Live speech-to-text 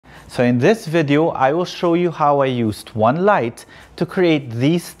So in this video, I will show you how I used one light to create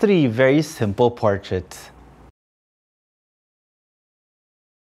these three very simple portraits.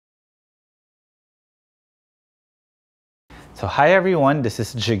 So hi everyone, this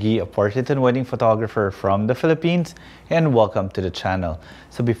is Jiggie, a portrait and wedding photographer from the Philippines, and welcome to the channel.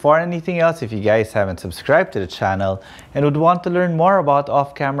 So before anything else, if you guys haven't subscribed to the channel and would want to learn more about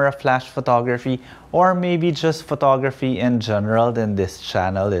off-camera flash photography or maybe just photography in general, then this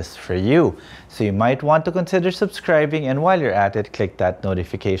channel is for you. So you might want to consider subscribing, and while you're at it, click that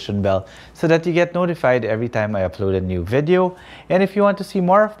notification bell so that you get notified every time I upload a new video. And if you want to see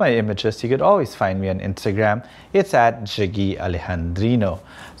more of my images, you could always find me on Instagram. It's at Jiggie Alejandrino.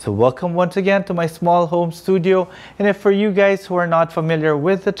 So welcome once again to my small home studio. And if for you guys who are not familiar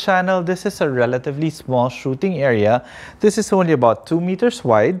with the channel, this is a relatively small shooting area. This is only about 2 meters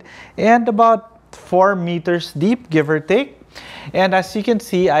wide and about 4 meters deep, give or take. And as you can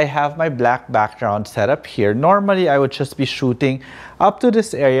see, I have my black background set up here. Normally, I would just be shooting up to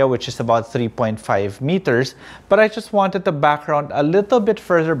this area, which is about 3.5 meters. But I just wanted the background a little bit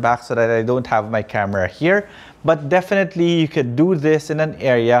further back so that I don't have my camera here. But definitely, you could do this in an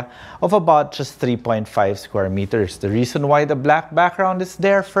area of about just 3.5 square meters. The reason why the black background is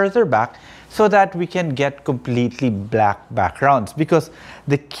there further back so that we can get completely black backgrounds, because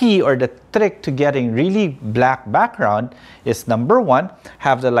the key or the trick to getting really black background is, number one,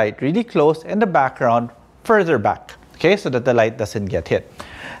 have the light really close and the background further back, okay, so that the light doesn't get hit.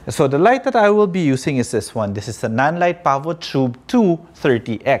 So the light that I will be using is this one. This is the Nanlite Pavotube II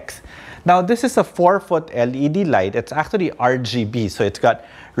 30X. Now this is a 4-foot LED light. It's actually RGB, so it's got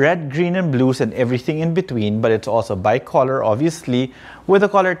red, green, and blues and everything in between, but it's also bicolor, obviously, with a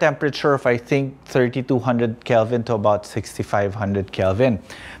color temperature of, I think, 3200 Kelvin to about 6500 Kelvin.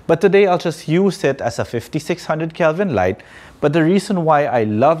 But today I'll just use it as a 5600 Kelvin light. But the reason why I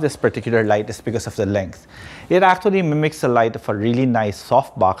love this particular light is because of the length. It actually mimics the light of a really nice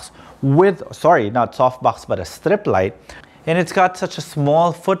softbox with, sorry, not softbox, but a strip light. And it's got such a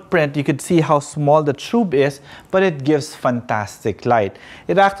small footprint. You could see how small the tube is, but it gives fantastic light.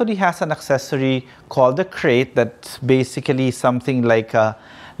 It actually has an accessory called a crate that's basically something like a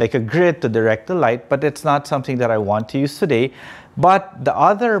grid to direct the light, but it's not something that I want to use today. But the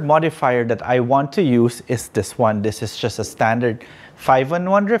other modifier that I want to use is this one. This is just a standard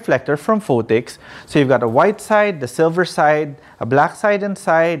 5-in-1 reflector from Photix. So you've got a white side, the silver side, a black side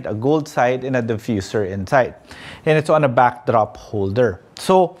inside, a gold side, and a diffuser inside. And it's on a backdrop holder.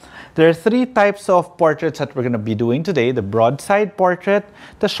 So there are 3 types of portraits that we're going to be doing today: the broadside portrait,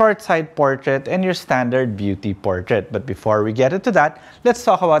 the short side portrait, and your standard beauty portrait. But before we get into that, let's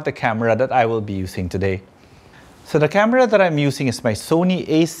talk about the camera that I will be using today. So the camera that I'm using is my Sony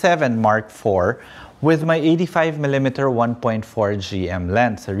A7 Mark IV with my 85mm 1.4 GM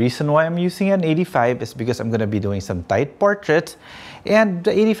lens. The reason why I'm using an 85 is because I'm going to be doing some tight portraits, and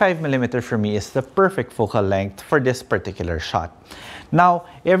the 85mm for me is the perfect focal length for this particular shot. Now,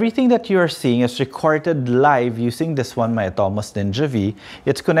 everything that you are seeing is recorded live using this one, my Atomos Ninja V.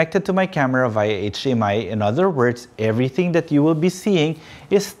 It's connected to my camera via HDMI. In other words, everything that you will be seeing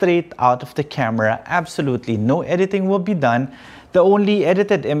is straight out of the camera. Absolutely no editing will be done. The only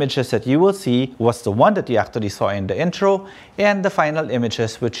edited images that you will see was the one that you actually saw in the intro and the final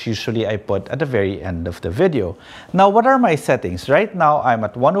images, which usually I put at the very end of the video. Now, what are my settings? Right now, I'm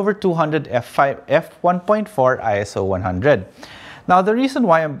at 1/200 f1.4 ISO 100. Now, the reason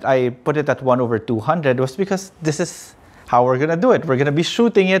why I put it at 1/200 was because this is how we're going to do it. We're going to be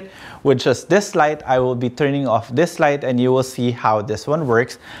shooting it with just this light. I will be turning off this light and you will see how this one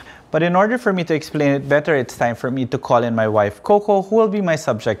works. But in order for me to explain it better, it's time for me to call in my wife, Coco, who will be my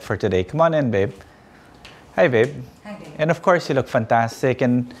subject for today. Come on in, babe. Hi, babe. Hi, babe. And of course, you look fantastic.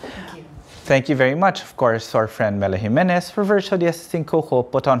 And thank you very much, of course, to our friend Mela Jimenez for virtually assisting Coco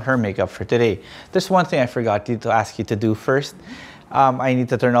put on her makeup for today. There's one thing I forgot to ask you to do first. I need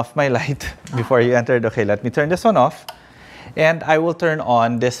to turn off my light before you entered. Okay, let me turn this one off. And I will turn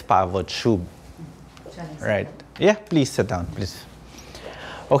on this Pavotube. Right. Yeah, please sit down, please.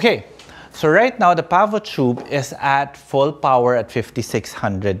 Okay, so right now the Pavotube is at full power at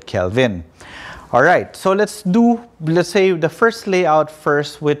 5600 Kelvin. All right, so let's say the first layout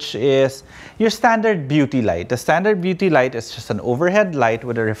first, which is your standard beauty light. The standard beauty light is just an overhead light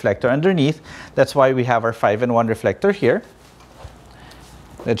with a reflector underneath. That's why we have our 5-in-1 reflector here.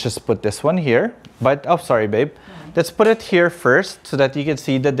 Let's just put this one here. But, oh, sorry, babe. Let's put it here first so that you can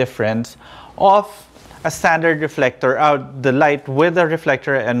see the difference of a standard reflector, the light with a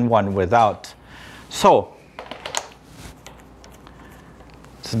reflector and one without. So,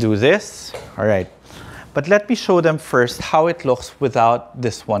 let's do this. All right. But let me show them first how it looks without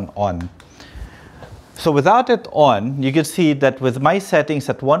this one on. So without it on, you can see that with my settings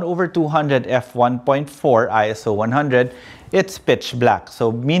at 1/200 f1.4 ISO 100, it's pitch black.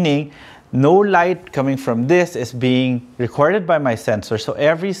 So meaning no light coming from this is being recorded by my sensor. So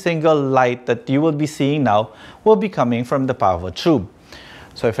every single light that you will be seeing now will be coming from the PavoTube.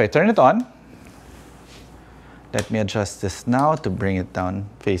 So if I turn it on, let me adjust this now to bring it down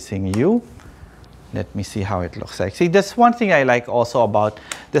facing you. Let me see how it looks like. See, that's one thing I like also about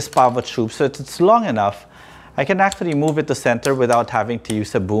this PavoTube. So it's long enough, I can actually move it to center without having to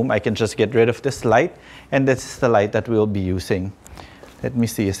use a boom. I can just get rid of this light, and this is the light that we'll be using. Let me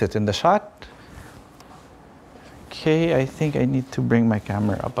see, is it in the shot? Okay, I think I need to bring my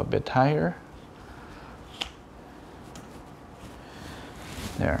camera up a bit higher.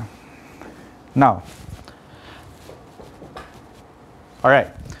 There. Now, all right.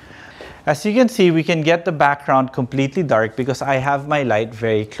 As you can see, we can get the background completely dark because I have my light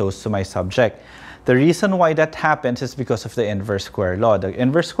very close to my subject. The reason why that happens is because of the inverse square law. The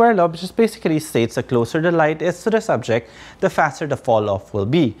inverse square law just basically states the closer the light is to the subject, the faster the fall off will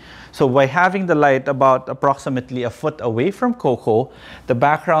be. So by having the light about approximately a foot away from Coco, the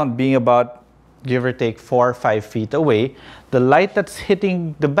background being about give or take 4 or 5 feet away, the light that's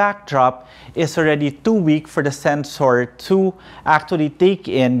hitting the backdrop is already too weak for the sensor to actually take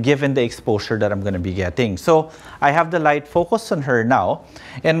in given the exposure that I'm going to be getting. So I have the light focused on her now,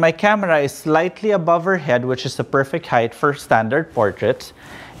 and my camera is slightly above her head, which is the perfect height for standard portraits.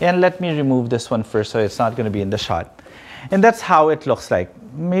 And let me remove this one first so it's not going to be in the shot. And that's how it looks like.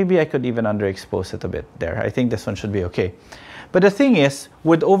 Maybe I could even underexpose it a bit there. I think this one should be okay. But the thing is,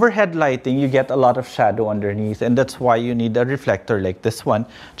 with overhead lighting, you get a lot of shadow underneath, and that's why you need a reflector like this one,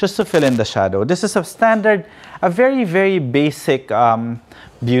 just to fill in the shadow. This is a standard, a very, very basic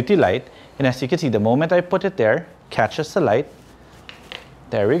beauty light. And as you can see, the moment I put it there, catches the light.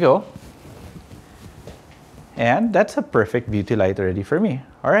 There we go. And that's a perfect beauty light already for me.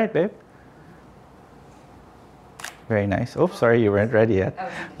 All right, babe. Very nice. Oh, sorry, you weren't ready yet.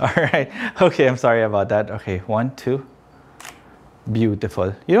 All right. Okay, I'm sorry about that. Okay, 1, 2.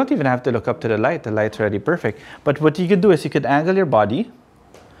 Beautiful. You don't even have to look up to the light. The light's already perfect. But what you could do is you could angle your body.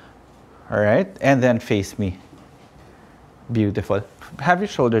 All right. And then face me. Beautiful. Have your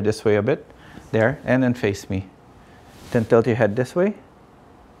shoulder this way a bit. There. And then face me. Then tilt your head this way.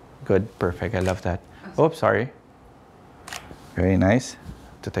 Good. Perfect. I love that. Oh, sorry. Very nice.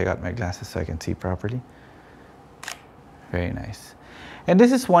 To take out my glasses so I can see properly. Very nice. And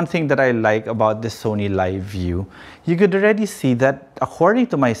this is one thing that I like about this Sony Live View. You could already see that according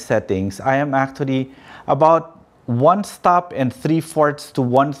to my settings, I am actually about 1 stop and 3/4 to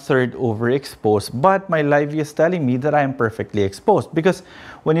 1/3 overexposed. But my Live View is telling me that I am perfectly exposed. Because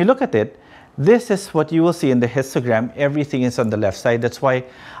when you look at it, this is what you will see in the histogram. Everything is on the left side. That's why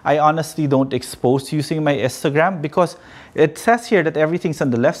I honestly don't expose using my histogram, because it says here that everything's on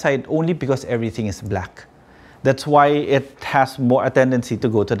the left side only because everything is black. That's why it has more a tendency to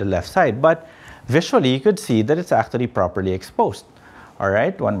go to the left side. But visually, you could see that it's actually properly exposed. All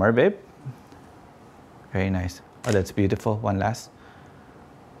right, one more, babe. Very nice. Oh, that's beautiful. One last.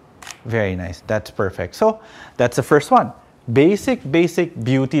 Very nice. That's perfect. So that's the first one. Basic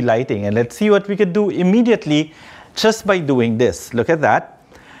beauty lighting. And let's see what we could do immediately just by doing this. Look at that.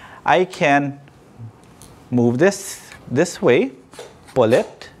 I can move this way, pull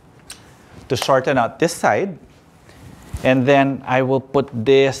it to shorten out this side. And then I will put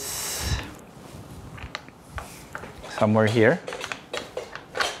this somewhere here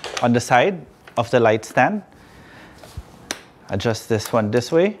on the side of the light stand. Adjust this one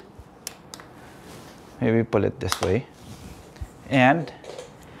this way. Maybe pull it this way. And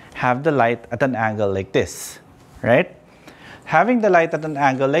have the light at an angle like this, right? Having the light at an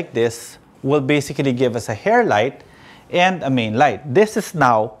angle like this will basically give us a hair light and a main light. This is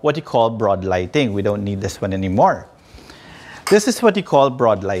now what you call broad lighting. We don't need this one anymore. This is what you call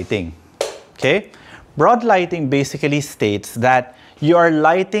broad lighting, okay? Broad lighting basically states that you are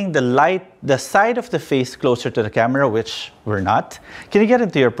lighting the side of the face closer to the camera, which we're not. Can you get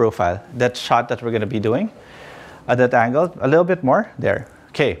into your profile, that shot that we're gonna be doing at that angle? A little bit more, there,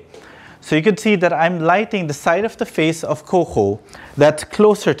 okay. So you can see that I'm lighting the side of the face of Coco that's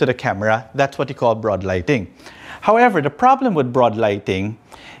closer to the camera. That's what you call broad lighting. However, the problem with broad lighting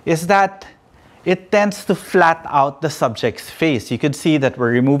is that it tends to flat out the subject's face. You can see that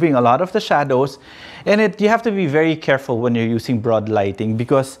we're removing a lot of the shadows, and you have to be very careful when you're using broad lighting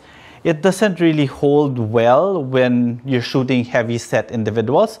because it doesn't really hold well when you're shooting heavy set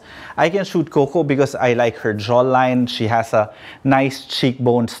individuals. I can shoot Coco because I like her jawline. She has a nice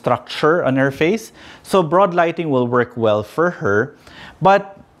cheekbone structure on her face. So broad lighting will work well for her.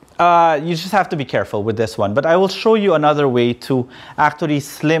 But you just have to be careful with this one. But I will show you another way to actually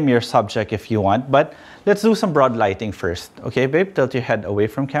slim your subject if you want. But let's do some broad lighting first. Okay, babe, tilt your head away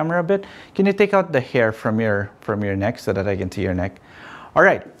from camera a bit. Can you take out the hair from your neck so that I can see your neck? All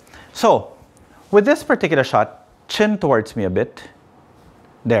right. So with this particular shot, chin towards me a bit.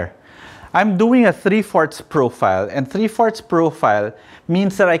 There. I'm doing a 3/4 profile, and 3/4 profile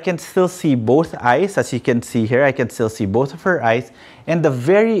means that I can still see both eyes. As you can see here, I can still see both of her eyes, and the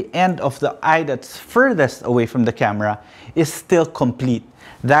very end of the eye that's furthest away from the camera is still complete.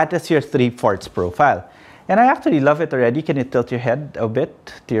 That is your 3/4 profile. And I actually love it already. Can you tilt your head a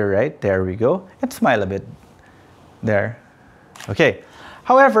bit to your right? There we go. And smile a bit. There. Okay.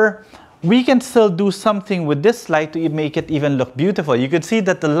 However, we can still do something with this light to make it even look beautiful. You can see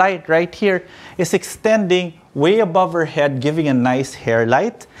that the light right here is extending way above her head, giving a nice hair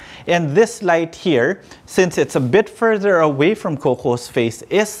light. And this light here, since it's a bit further away from Coco's face,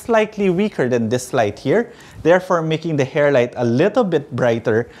 is slightly weaker than this light here, therefore making the hair light a little bit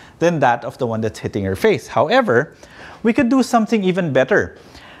brighter than that of the one that's hitting her face. However, we could do something even better.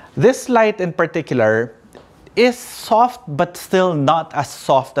 This light in particular is soft, but still not as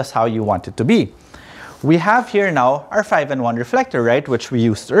soft as how you want it to be. We have here now our 5-in-1 reflector, right, which we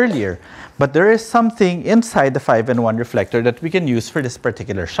used earlier. But there is something inside the 5-in-1 reflector that we can use for this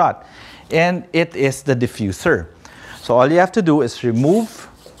particular shot, and it is the diffuser. So all you have to do is remove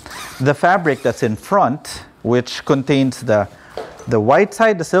the fabric that's in front, which contains the white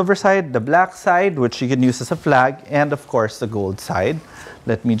side, the silver side, the black side, which you can use as a flag, and of course the gold side.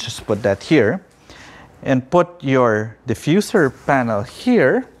 Let me just put that here. And put your diffuser panel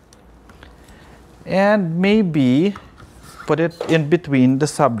here, and maybe put it in between the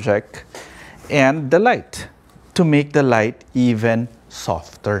subject and the light to make the light even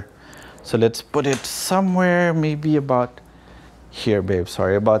softer. So let's put it somewhere, maybe about here, babe.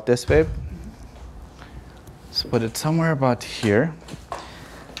 Sorry about this, babe. Let's put it somewhere about here.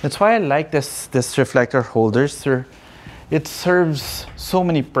 That's why I like this reflector holders. It serves so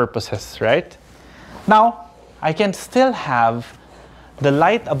many purposes, right? Now, I can still have the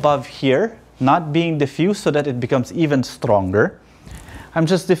light above here not being diffused so that it becomes even stronger. I'm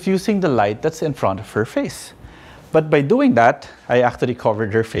just diffusing the light that's in front of her face. But by doing that, I actually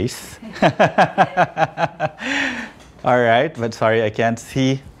covered her face. All right, but sorry, I can't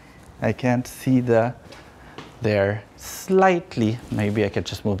see there slightly. Maybe I could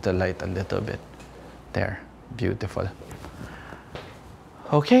just move the light a little bit. There, beautiful.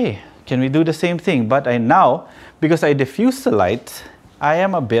 Okay. Can we do the same thing? But now, because I diffuse the light, I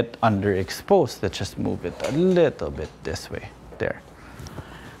am a bit underexposed. Let's just move it a little bit this way. There.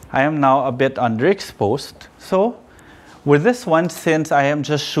 I am now a bit underexposed. So with this one, since I am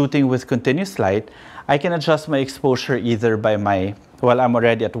just shooting with continuous light, I can adjust my exposure either by well, I'm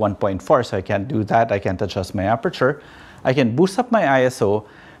already at 1.4, so I can't do that. I can't adjust my aperture. I can boost up my ISO,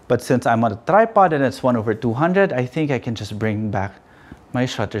 but since I'm on a tripod and it's 1/200, I think I can just bring back my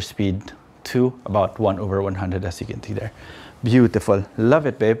shutter speed to about 1/100, as you can see there. Beautiful. Love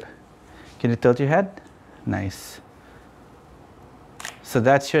it, babe. Can you tilt your head? Nice. So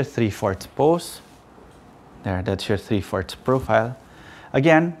that's your 3/4 pose. There, that's your 3/4 profile.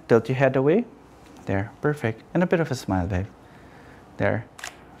 Again, tilt your head away. There, perfect. And a bit of a smile, babe. There,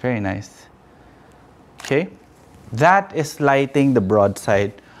 very nice. Okay, that is lighting the broad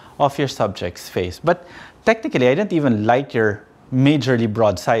side of your subject's face. But technically, I didn't even light your majorly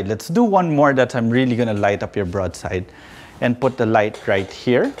broad side. Let's do one more that I'm really gonna light up your broad side, and put the light right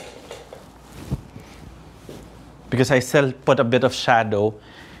here, because I still put a bit of shadow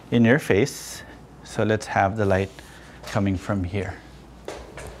in your face. So let's have the light coming from here.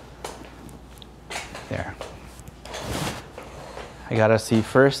 There. I gotta see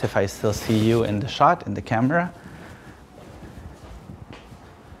first if I still see you in the shot, in the camera.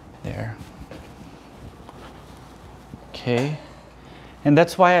 There. Okay. And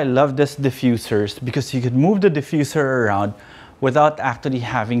that's why I love this diffusers, because you could move the diffuser around without actually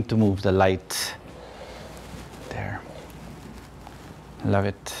having to move the light. There. Love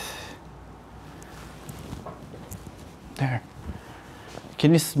it. There.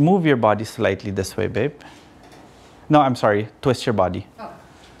 Can you move your body slightly this way, babe? No, I'm sorry. Twist your body. Oh.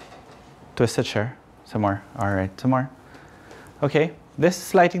 Twist the chair. Some more. All right, some more. Okay. This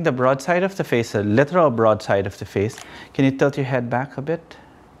is lighting the broad side of the face, a literal broad side of the face. Can you tilt your head back a bit?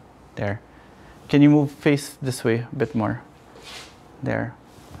 There. Can you move face this way a bit more? There.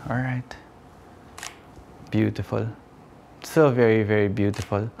 All right. Beautiful. So very, very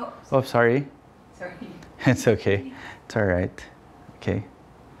beautiful. Oh, sorry. Sorry. It's okay. It's all right. Okay.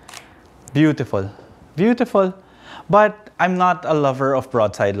 Beautiful. Beautiful. But I'm not a lover of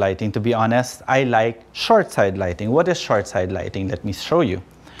broadside lighting, to be honest. I like short side lighting. What is short side lighting? Let me show you.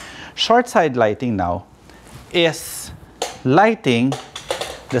 Short side lighting now is lighting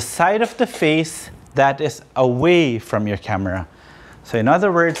the side of the face that is away from your camera. So in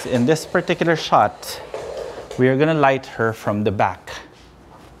other words, in this particular shot, we are going to light her from the back.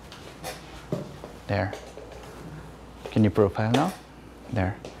 There. Can you profile now?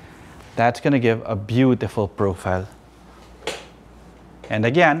 There. That's going to give a beautiful profile. And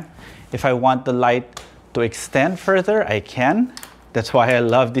again, if I want the light to extend further, I can. That's why I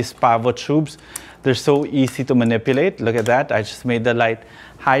love these Pavo tubes. They're so easy to manipulate. Look at that. I just made the light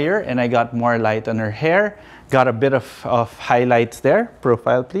higher and I got more light on her hair. Got a bit of highlights there.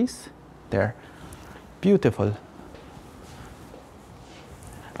 Profile, please. There. Beautiful.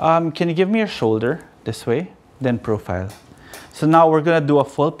 Can you give me your shoulder this way? Then profile. So now we're going to do a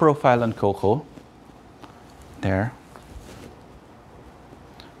full profile on Coco. There.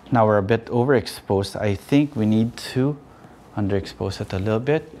 Now we're a bit overexposed. I think we need to underexpose it a little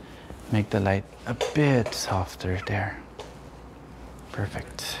bit. Make the light a bit softer there.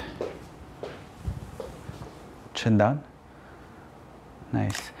 Perfect. Chin down.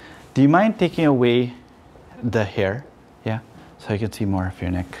 Nice. Do you mind taking away the hair? Yeah, so I can see more of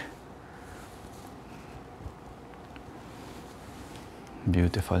your neck.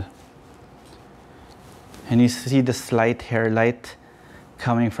 Beautiful. And you see the slight hair light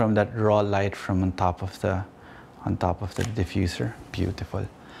coming from that raw light from on top of the diffuser. Beautiful.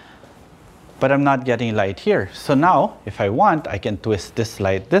 But I'm not getting light here. So now, if I want, I can twist this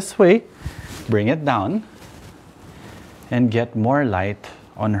light this way, bring it down, and get more light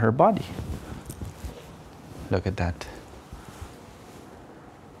on her body. Look at that.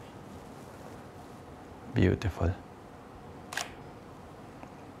 Beautiful.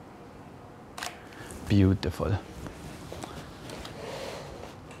 Beautiful.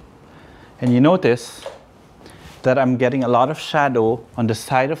 And you notice that I'm getting a lot of shadow on the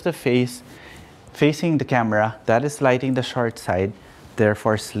side of the face facing the camera. That is lighting the short side,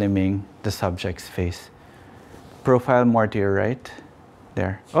 therefore slimming the subject's face. Profile more to your right.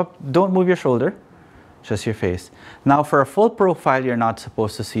 There. Oh, don't move your shoulder, just your face. Now for a full profile, you're not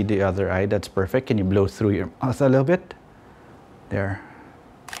supposed to see the other eye. That's perfect. Can you blow through your mouth a little bit? There.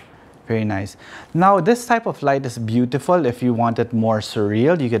 Very nice. Now this type of light is beautiful. If you want it more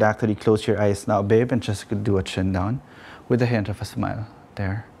surreal, you could actually close your eyes now, babe, and just do a chin down with a hint of a smile.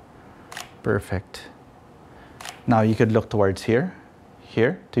 There. Perfect. Now you could look towards here,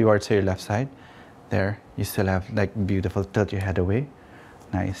 towards your left side. There. You still have like beautiful, tilt your head away.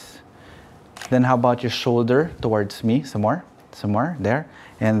 Nice. Then how about your shoulder towards me? Some more, there.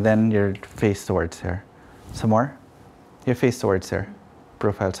 And then your face towards there. Some more. Your face towards there.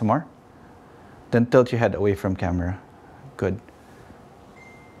 Profile some more. Then tilt your head away from camera. Good.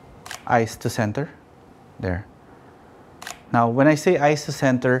 Eyes to center. There. Now, when I say eyes to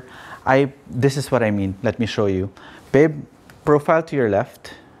center, this is what I mean. Let me show you. Babe, profile to your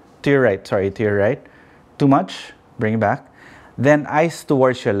left. To your right, sorry, to your right. Too much. Bring it back. Then eyes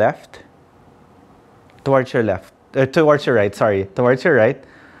towards your left. Towards your left. Towards your right, sorry. Towards your right.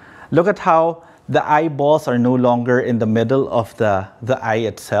 Look at how the eyeballs are no longer in the middle of the eye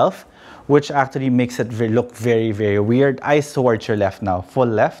itself, which actually makes it look very, very weird. Eyes towards your left now, full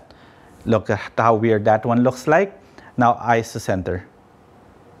left. Look at how weird that one looks like. Now eyes to center.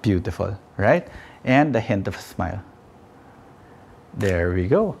 Beautiful, right? And a hint of a smile. There we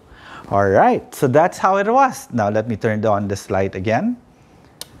go. All right, so that's how it was. Now let me turn on this light again.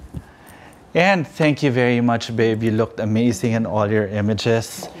 And thank you very much, babe. You looked amazing in all your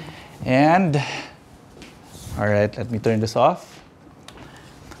images. And, all right, let me turn this off.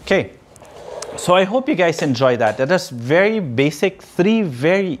 Okay, so I hope you guys enjoy that. That is very basic, 3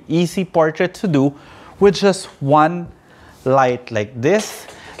 very easy portraits to do with just one light like this.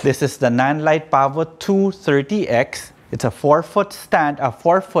 This is the Nanlite PavotubeII 30X. It's a 4-foot stand, a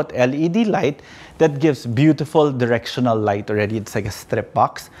 4-foot LED light that gives beautiful directional light already. It's like a strip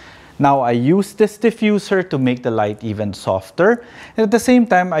box. Now I use this diffuser to make the light even softer. And at the same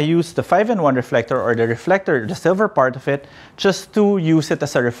time, I use the 5-in-1 reflector, or the reflector, the silver part of it, just to use it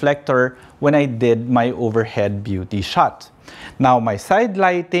as a reflector when I did my overhead beauty shot. Now my side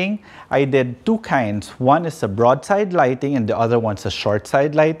lighting, I did 2 kinds. One is a broadside lighting and the other one's a short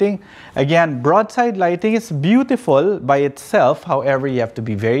side lighting. Again, broadside lighting is beautiful by itself. However, you have to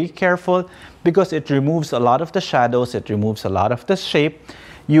be very careful because it removes a lot of the shadows, it removes a lot of the shape.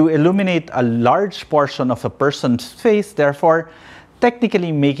 you illuminate a large portion of a person's face, therefore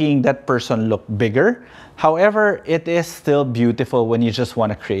technically making that person look bigger. However, it is still beautiful when you just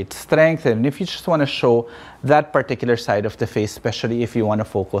want to create strength and if you just want to show that particular side of the face, especially if you want to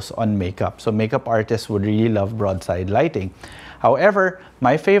focus on makeup. So makeup artists would really love broadside lighting. However,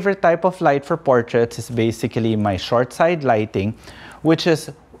 my favorite type of light for portraits is basically my short side lighting, which is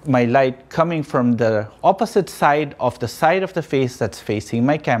my light coming from the opposite side of the face that's facing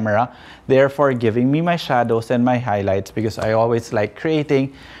my camera, therefore giving me my shadows and my highlights, because I always like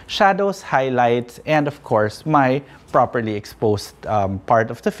creating shadows, highlights, and of course my properly exposed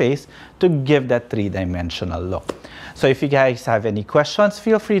part of the face to give that three-dimensional look. So if you guys have any questions,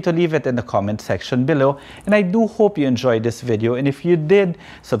 feel free to leave it in the comment section below. And I do hope you enjoyed this video. And if you did,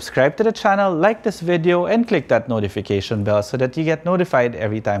 subscribe to the channel, like this video, and click that notification bell so that you get notified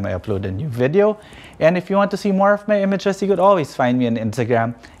every time I upload a new video. And if you want to see more of my images, you could always find me on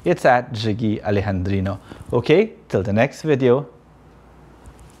Instagram. It's at Jiggie Alejandrino. Okay, till the next video.